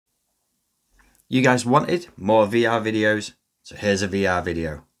You guys wanted more VR videos, so here's a VR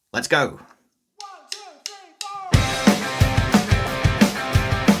video. Let's go!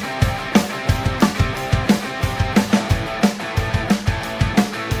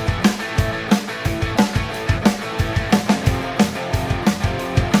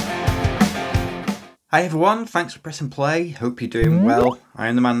 Hi everyone, thanks for pressing play, hope you're doing well. I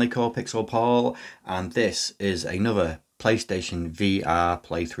am the man they call Pixelpaul, and this is another PlayStation VR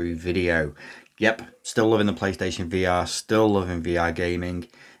playthrough video. Yep, still loving the PlayStation VR, still loving VR gaming.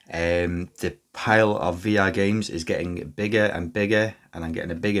 The pile of VR games is getting bigger and bigger, and I'm getting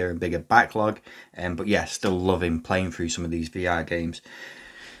a bigger and bigger backlog. But yeah, still loving playing through some of these VR games.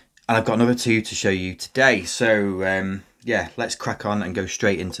 And I've got another two to show you today, so yeah, let's crack on and go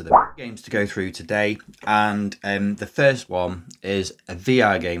straight into the games to go through today. And the first one is a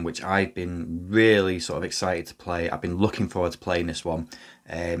VR game which I've been really sort of excited to play. I've been looking forward to playing this one.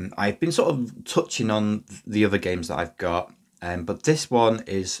 I've been sort of touching on the other games that I've got, but this one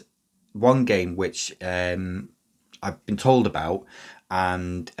is one game which I've been told about,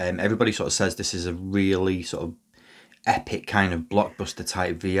 and everybody sort of says this is a really sort of epic kind of blockbuster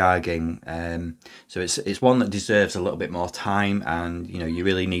type VR game. So it's one that deserves a little bit more time, and you know, you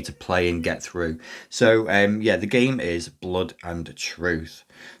really need to play and get through. So yeah, the game is Blood and Truth.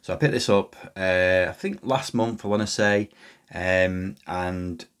 So I picked this up I think last month, I want to say,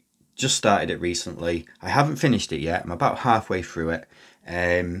 and just started it recently. I haven't finished it yet. I'm about halfway through it.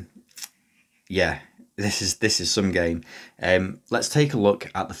 Yeah, this is some game. Let's take a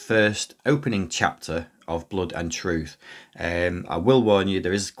look at the first opening chapter of Blood and Truth. I will warn you,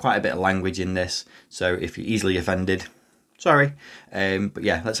 there is quite a bit of language in this, so if you're easily offended, sorry. But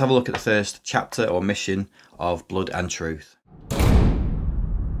yeah, let's have a look at the first chapter or mission of Blood and Truth.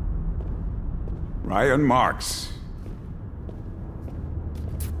 Ryan Marks.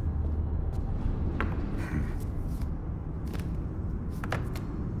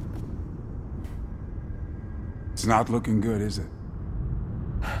 It's not looking good, is it?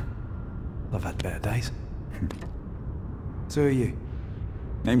 I've had better days. So are you?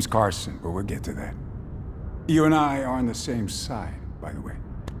 Name's Carson, but we'll get to that. You and I are on the same side, by the way.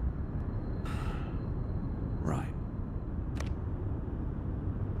 Right.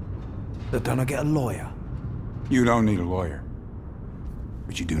 But don't I get a lawyer? You don't need a lawyer.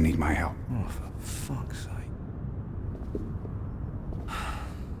 But you do need my help. Oh, for fuck's sake.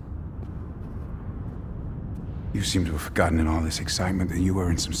 You seem to have forgotten in all this excitement that you were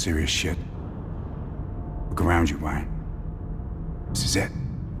in some serious shit. Look around you, Ryan. This is it.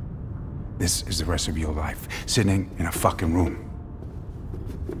 This is the rest of your life, sitting in a fucking room.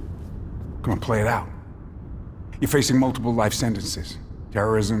 Come on, play it out. You're facing multiple life sentences.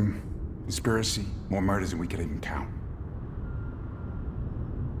 Terrorism, conspiracy, more murders than we could even count.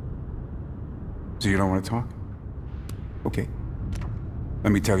 So you don't want to talk? Okay.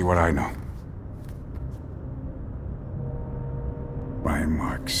 Let me tell you what I know. Ryan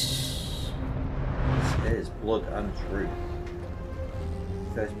Marks. This is Blood and Truth.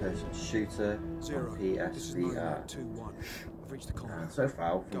 First person shooter on PSVR. So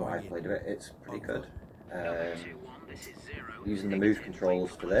far, from what I've played of it, it's pretty good. Using the move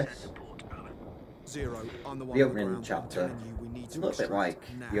controls for this. The opening chapter, it's a little bit like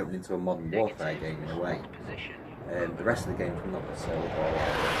the opening to a Modern Warfare game in a way. The rest of the game's not necessarily all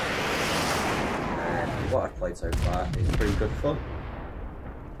that. What I've played so far is pretty good fun.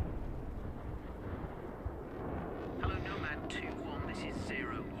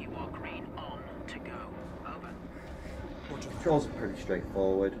 Controls are pretty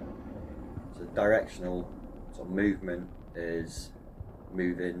straightforward. So the directional sort of movement is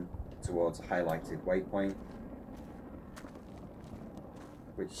moving towards a highlighted waypoint,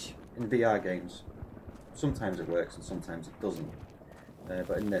 which in VR games sometimes it works and sometimes it doesn't.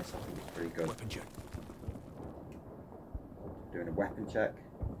 But in this, I think it's pretty good. Weapon check. Doing a weapon check.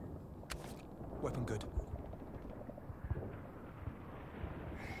 Weapon good.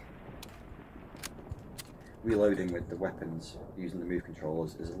 Reloading with the weapons using the move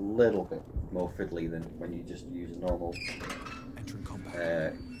controllers is a little bit more fiddly than when you just use a normal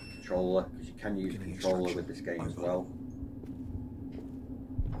controller, because you can use a controller with this game as well.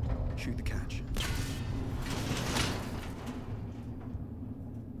 Shoot the catch.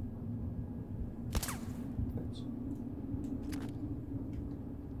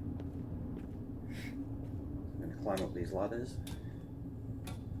 I'm going to climb up these ladders.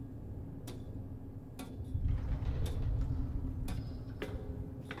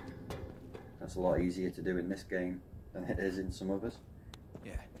 That's a lot easier to do in this game than it is in some others.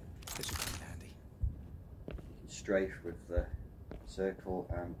 Yeah, this will come in handy. You can strafe with the circle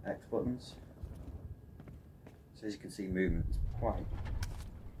and X buttons. So as you can see, movement is quite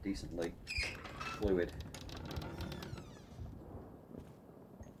decently fluid.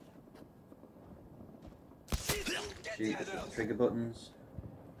 Shoot with the trigger buttons.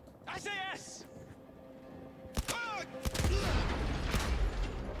 I say yes.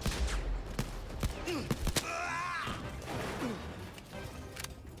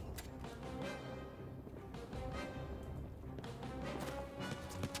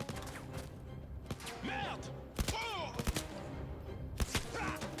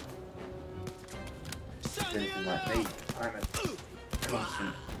 Anything like me, I'm a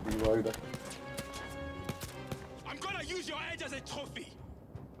constant reloader. I'm gonna use your edge as a trophy.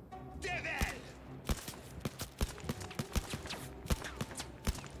 Devil!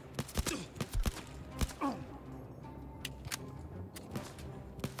 Still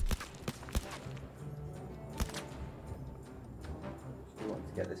want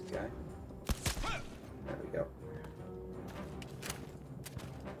to get this guy. There we go.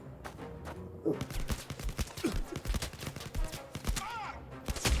 Ooh.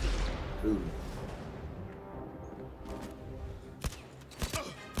 Ooh.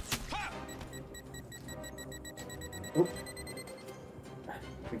 Oh. I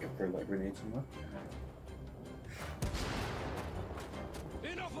think I threw that grenade somewhere.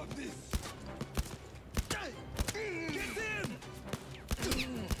 Enough of this! Get him!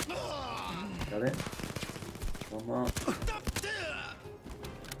 Got it. One more.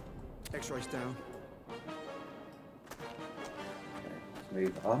 X-rays down. Okay, let's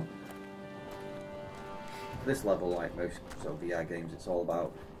move on. This level, like most sort of VR games, it's all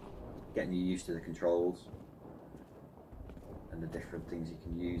about getting you used to the controls and the different things you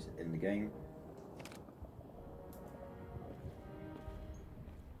can use in the game.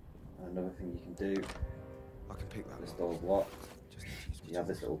 And another thing you can do, I can pick that. this door's locked. You have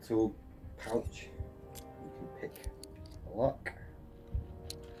this little tool pouch. You can pick the lock.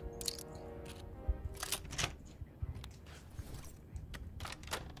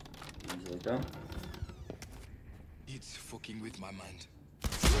 Easily done. It's fucking with my mind.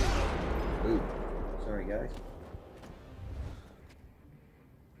 Ooh, sorry guys.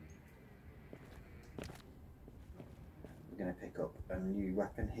 We're going to pick up a new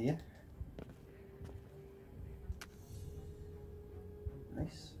weapon here.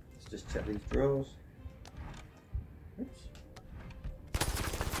 Nice. Let's just check these drawers. Oops.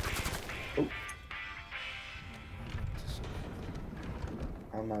 Oh.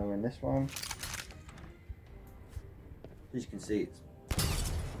 Ammo in this one. As you can see, it's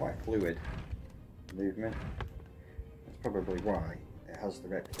quite fluid movement. That's probably why it has the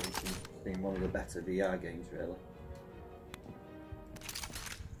reputation of being one of the better VR games, really.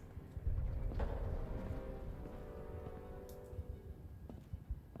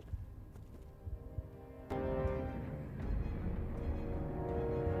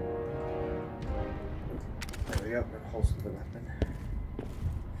 There we go, we've holstered the weapon.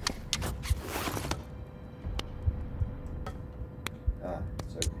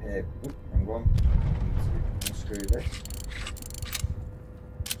 So here, wrong one. Need to unscrew this.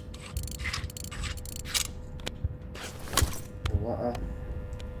 Pull that up.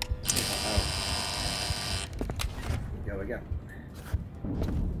 Pull that out. Go again.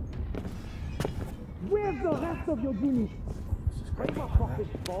 Where's the rest of your unit? Just grab Take my that. profit,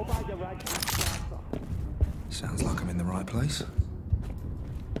 fall by the right. Sounds like I'm in the right place.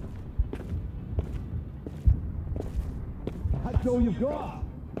 That's all you've got.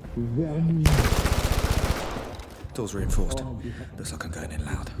 Door's reinforced. Looks like I'm going in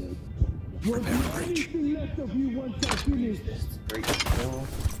loud. Prepare a breach. Anything left of you once I finish. This to breach the door.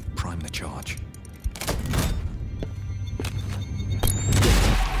 Prime the charge.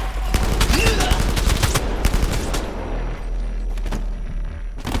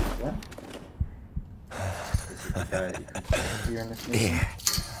 What? This is the guy that you can see here in this mission.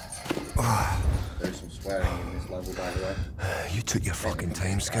 There's some swearing in this level, by the way. You took your fucking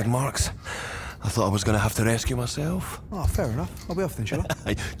time, skid marks. I thought I was gonna have to rescue myself. Oh, fair enough. I'll be off then, shall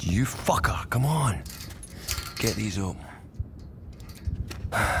I? You fucker, come on. Get these open.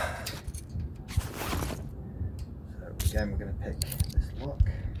 So again, we're going to pick this lock.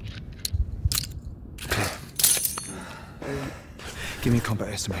 Give me a combat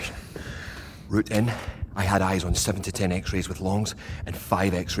estimation. Route in, I had eyes on 7 to 10 X-rays with longs and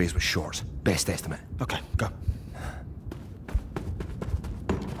 5 X-rays with shorts. Best estimate. Okay, go.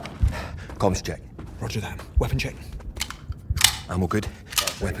 Comms check. Roger that. Weapon check. Ammo good.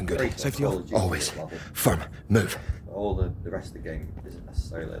 Weapon good. Safety off. Always. Firm. Move. All the rest of the game isn't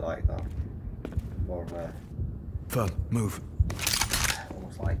necessarily like that. More of a Firm. Move.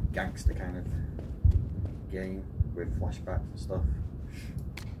 almost like gangster kind of game with flashbacks and stuff.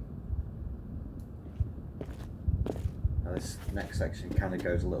 Now this next section kind of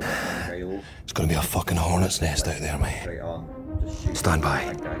goes a little bit on rails. It's gonna be a fucking hornet's nest out there, mate. Straight on, just shoot. Stand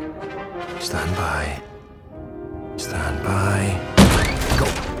by. Stand by. Stand by. Go.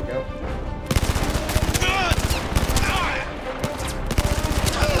 Here we go.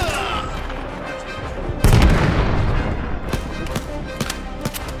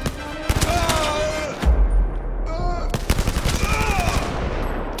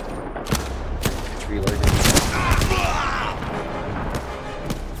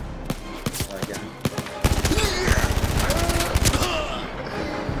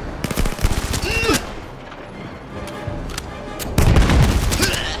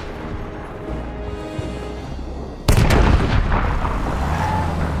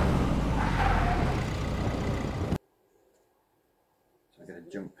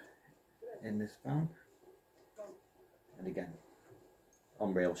 Jump in this van, and again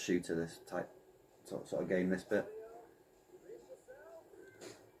on rail shooter, this type sort of game, this bit.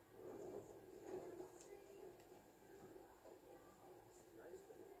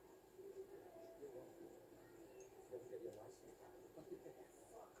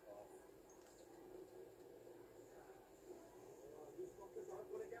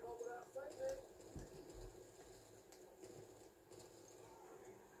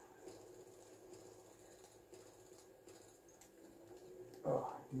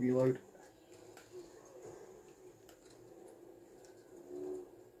 Reload.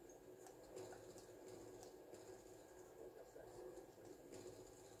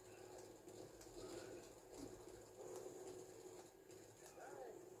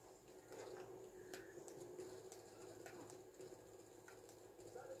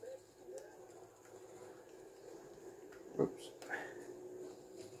 Oops.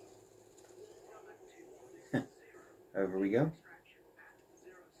 Over we go.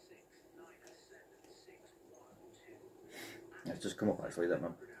 It's just come up actually that my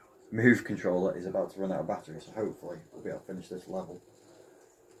move controller is about to run out of battery, so hopefully we'll be able to finish this level.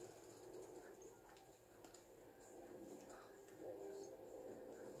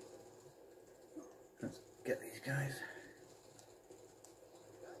 Let's get these guys.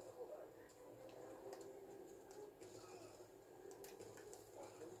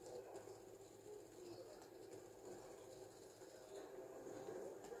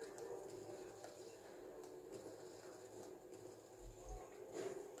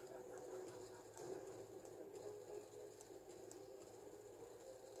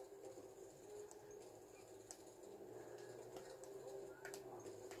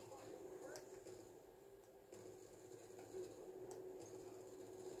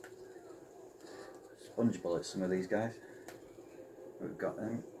 Sponge bullets, some of these guys. We've got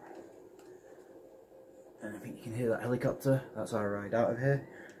them. And I think you can hear that helicopter. That's our ride out of here.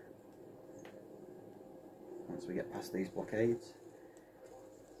 Once we get past these blockades.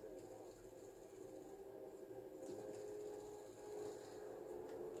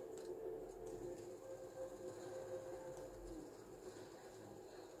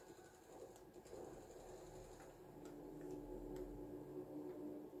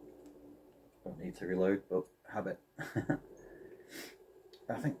 Don't need to reload, but habit.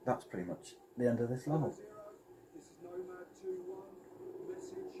 I think that's pretty much the end of this level.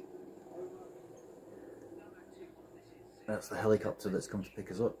 That's the helicopter that's come to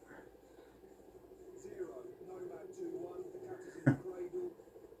pick us up.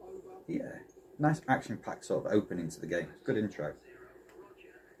 Yeah, nice action-packed sort of opening to the game. Good intro.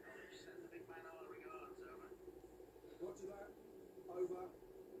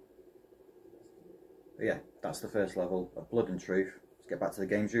 But yeah, that's the first level of Blood and Truth. Let's get back to the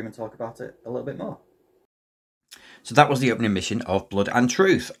games room and talk about it a little bit more. So that was the opening mission of Blood and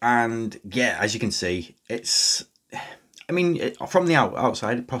Truth, and yeah, as you can see, it's, I mean, from the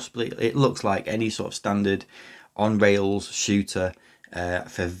outside, possibly it looks like any sort of standard on-rails shooter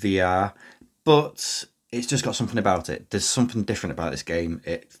for VR, but it's just got something about it. There's something different about this game.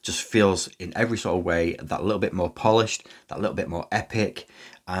 It just feels in every sort of way that little bit more polished, that little bit more epic,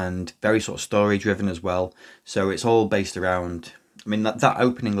 and very sort of story driven as well. So it's all based around, I mean, that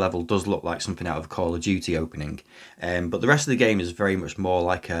opening level does look like something out of a Call of Duty opening, but the rest of the game is very much more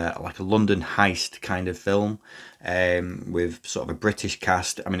like a London heist kind of film, with sort of a British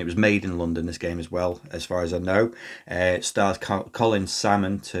cast. I mean, it was made in London, this game as well, as far as I know. It stars Colin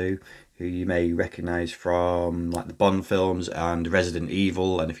Salmon too, who you may recognise from like the Bond films and Resident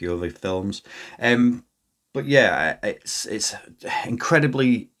Evil and a few other films. But yeah, it's an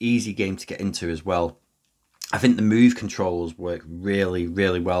incredibly easy game to get into as well. I think the move controls work really,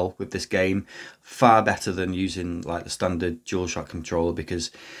 really well with this game. Far better than using like the standard DualShock controller, because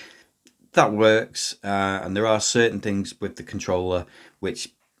that works. And there are certain things with the controller which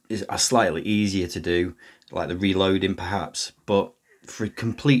are slightly easier to do, like the reloading perhaps. But for a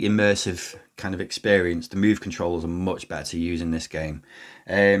complete immersive kind of experience, the move controllers are much better to use in this game.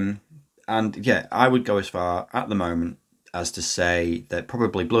 And yeah, I would go as far at the moment as to say that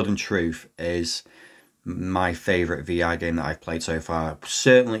probably Blood and Truth is my favourite VR game that I've played so far.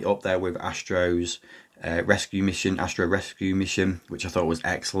 Certainly up there with Astro's Rescue Mission, which I thought was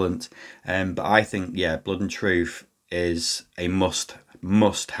excellent. But I think, yeah, Blood and Truth is a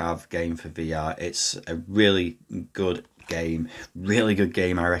must-have game for VR. It's a really good game,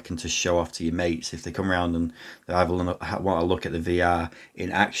 I reckon, to show off to your mates if they come around and they want to look at the VR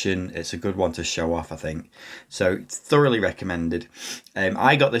in action. It's a good one to show off, I think. So thoroughly recommended.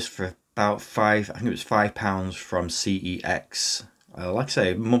 I got this for about I think it was £5 from CEX, like I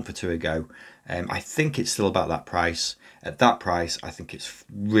say, a month or two ago. I think it's still about that price. At that price, I think it's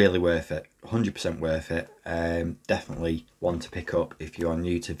really worth it, 100% worth it. Definitely one to pick up if you are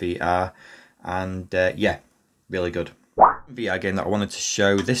new to VR. And yeah, really good. VR game that I wanted to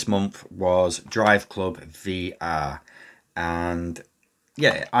show this month was Driveclub VR. And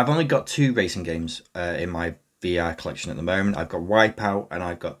yeah, I've only got 2 racing games in my VR collection at the moment. I've got Wipeout and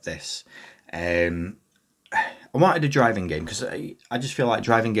I've got this. I wanted a driving game because I just feel like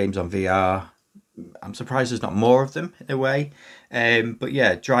driving games on VR, I'm surprised there's not more of them in a way. But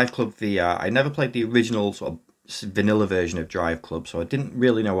yeah, Driveclub VR. I never played the original sort of vanilla version of Driveclub, so I didn't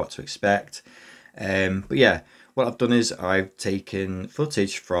really know what to expect. But yeah, what I've done is I've taken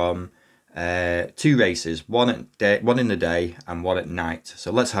footage from 2 races, one in the day and one at night.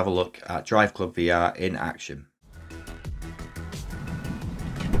 So let's have a look at Driveclub VR in action.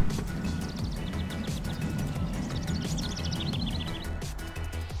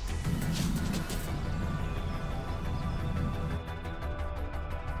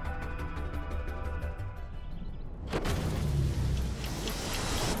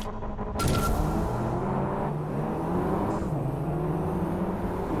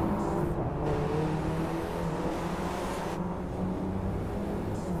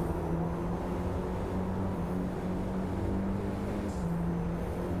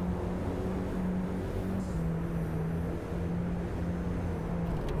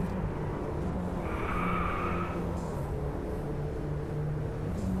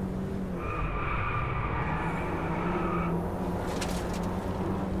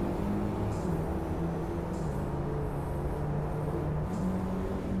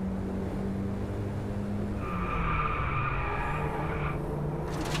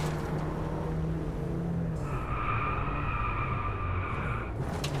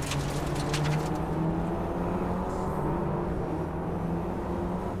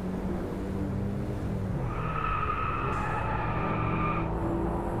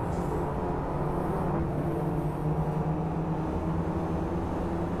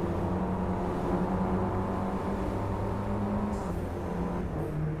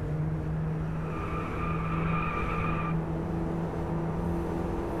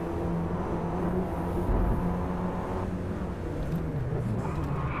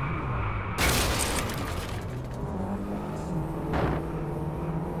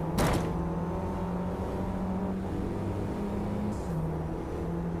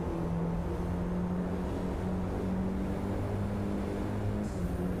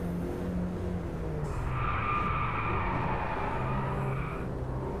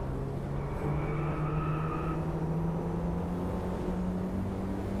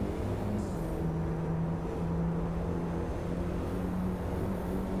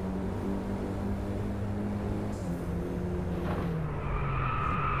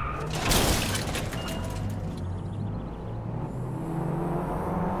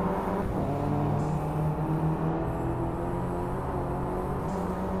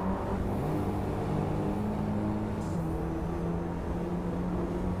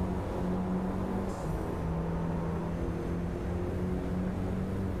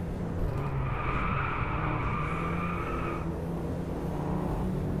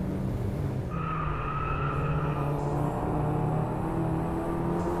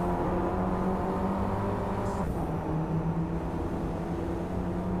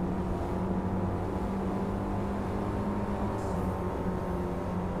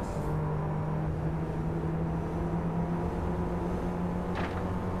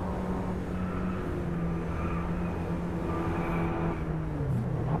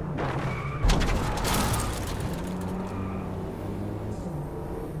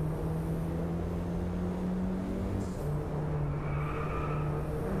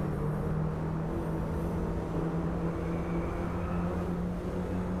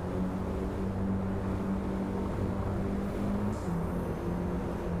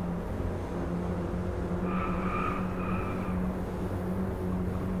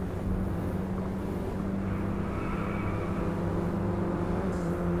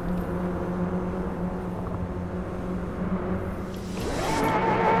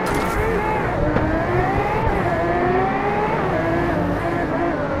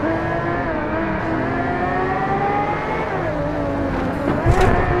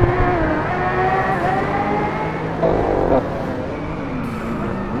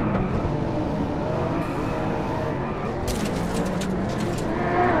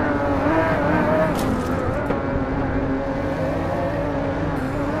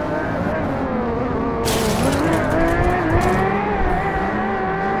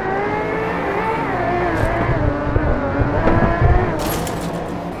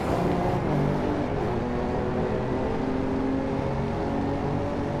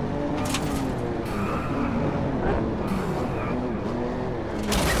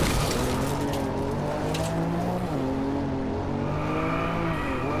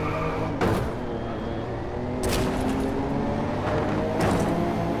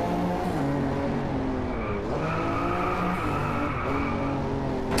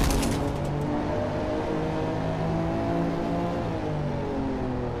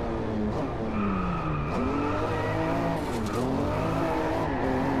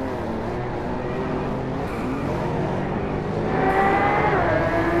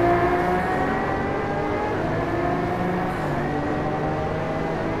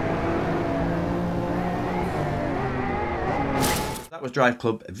 that was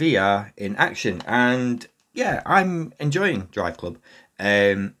Driveclub VR in action, and yeah, I'm enjoying Driveclub.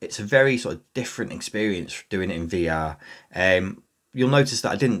 It's a very sort of different experience doing it in VR. You'll notice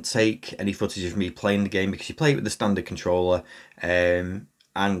that I didn't take any footage of me playing the game because you play it with the standard controller, and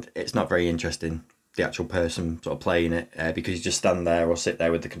it's not very interesting, the actual person sort of playing it, because you just stand there or sit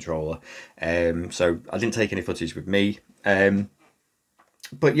there with the controller. So I didn't take any footage with me.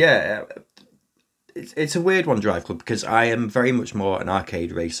 But yeah, it's a weird one, Driveclub, because I am very much more an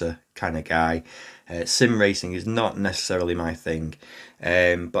arcade racer kind of guy. Sim racing is not necessarily my thing,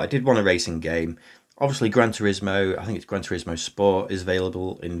 but I did want a racing game. Obviously, Gran Turismo, I think it's Gran Turismo Sport, is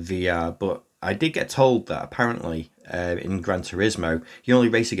available in VR, but I did get told that apparently in Gran Turismo, you only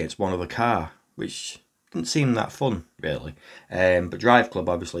race against one other car, which didn't seem that fun, really. But Driveclub,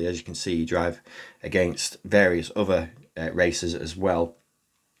 obviously, as you can see, you drive against various other racers as well.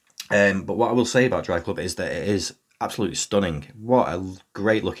 But what I will say about Driveclub is that it is absolutely stunning. What a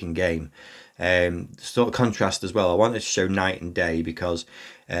great looking game. Sort of contrast as well. I wanted to show night and day because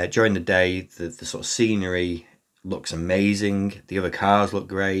during the day the sort of scenery looks amazing, the other cars look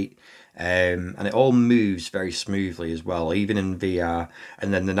great, and it all moves very smoothly as well, even in VR.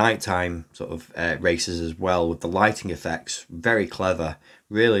 And then the nighttime sort of races as well, with the lighting effects, very clever.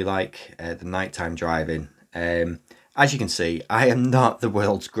 Really like the nighttime driving. As you can see, I am not the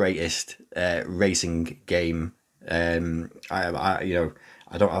world's greatest racing game. I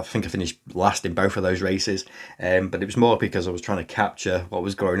think I finished last in both of those races, but it was more because I was trying to capture what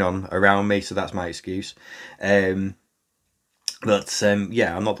was going on around me, so that's my excuse. Yeah, I'm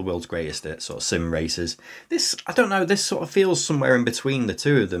not the world's greatest at sort of sim races. This, I don't know, this sort of feels somewhere in between the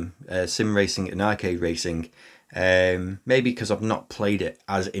two of them, sim racing and arcade racing. Maybe because I've not played it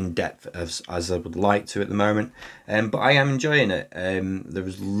as in depth as I would like to at the moment, but I am enjoying it. There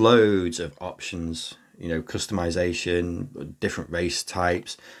was loads of options, you know, customization, different race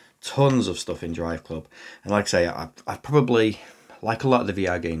types, tons of stuff in Driveclub. And like I say, I probably, like a lot of the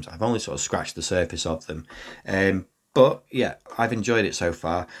VR games, I've only sort of scratched the surface of them. But yeah, I've enjoyed it so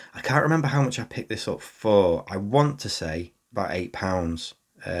far. I can't remember how much I picked this up for. I want to say about £8.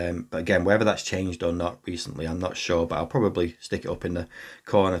 But again, whether that's changed or not recently, I'm not sure, but I'll probably stick it up in the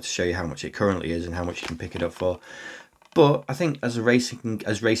corner to show you how much it currently is and how much you can pick it up for. But I think as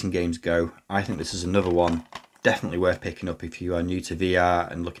racing games go, I think this is another one definitely worth picking up if you are new to VR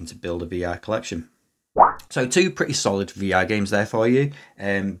and looking to build a VR collection. So two pretty solid VR games there for you,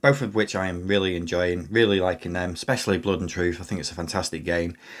 both of which I am really enjoying, really liking them, especially Blood and Truth. I think it's a fantastic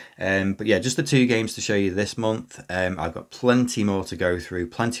game. But yeah, just the two games to show you this month. I've got plenty more to go through,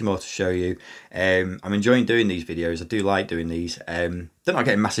 plenty more to show you. I'm enjoying doing these videos. I do like doing these. They're not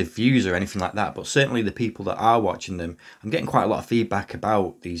getting massive views or anything like that, but certainly the people that are watching them, I'm getting quite a lot of feedback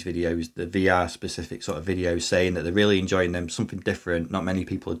about these videos, the VR specific sort of videos, saying that they're really enjoying them, something different. Not many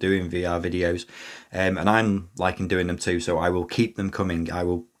people are doing VR videos, and I'm liking doing them too, so I will keep them coming. I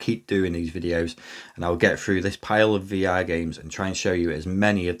will keep doing these videos, and I'll get through this pile of VR games and try and show you as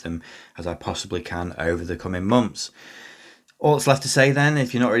many of them as I possibly can over the coming months. All that's left to say then,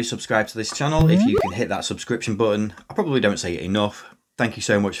 if you're not already subscribed to this channel, if you can hit that subscription button. I probably don't say it enough. Thank you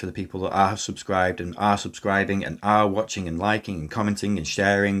so much for the people that are subscribed and are subscribing and are watching and liking and commenting and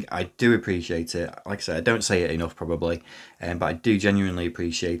sharing. I do appreciate it. Like I said, I don't say it enough probably, but I do genuinely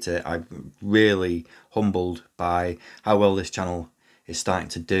appreciate it. I'm really humbled by how well this channel is starting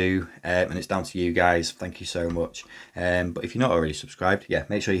to do, and it's down to you guys. Thank you so much. But if you're not already subscribed, yeah,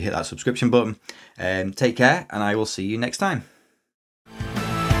 make sure you hit that subscription button. Take care, and I will see you next time.